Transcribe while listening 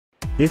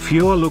If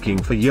you're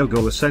looking for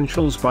yoga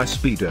essentials by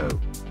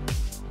Speedo,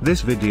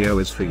 this video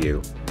is for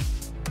you.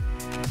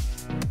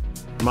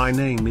 My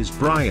name is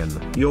Brian,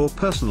 your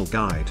personal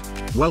guide.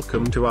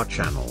 Welcome to our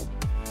channel.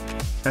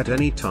 At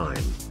any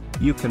time,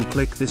 you can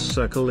click this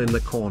circle in the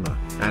corner,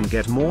 and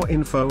get more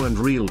info and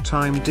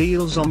real-time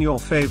deals on your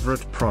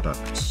favorite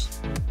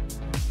products.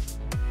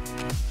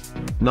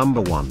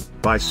 Number 1,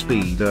 by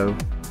Speedo.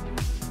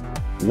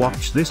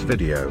 Watch this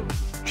video.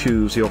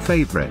 Choose your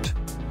favorite.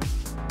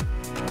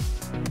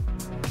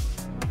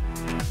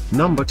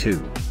 Number 2,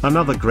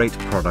 another great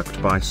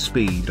product by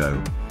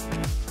Speedo.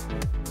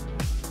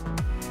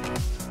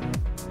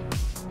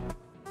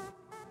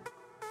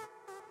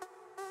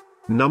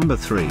 Number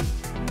 3.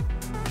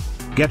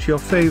 Get your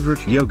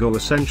favorite yoga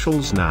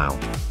essentials now.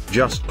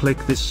 Just click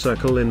this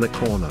circle in the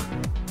corner.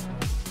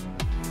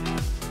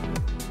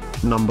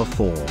 Number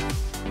 4.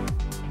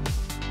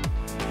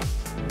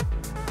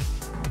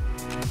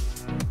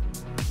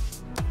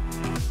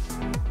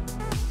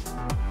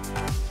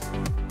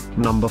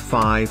 Number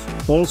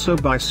 5, also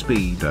by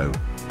Speedo.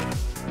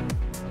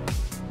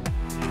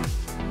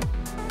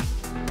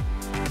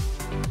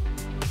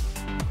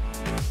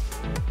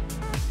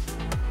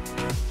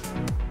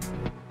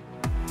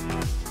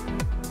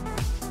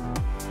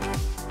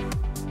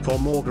 For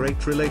more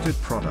great related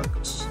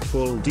products,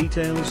 full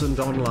details and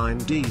online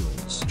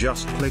deals,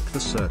 just click the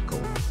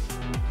circle.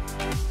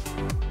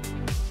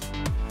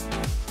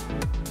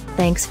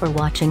 Thanks for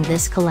watching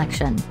this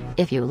collection.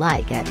 If you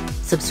like it,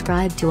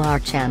 subscribe to our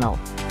channel.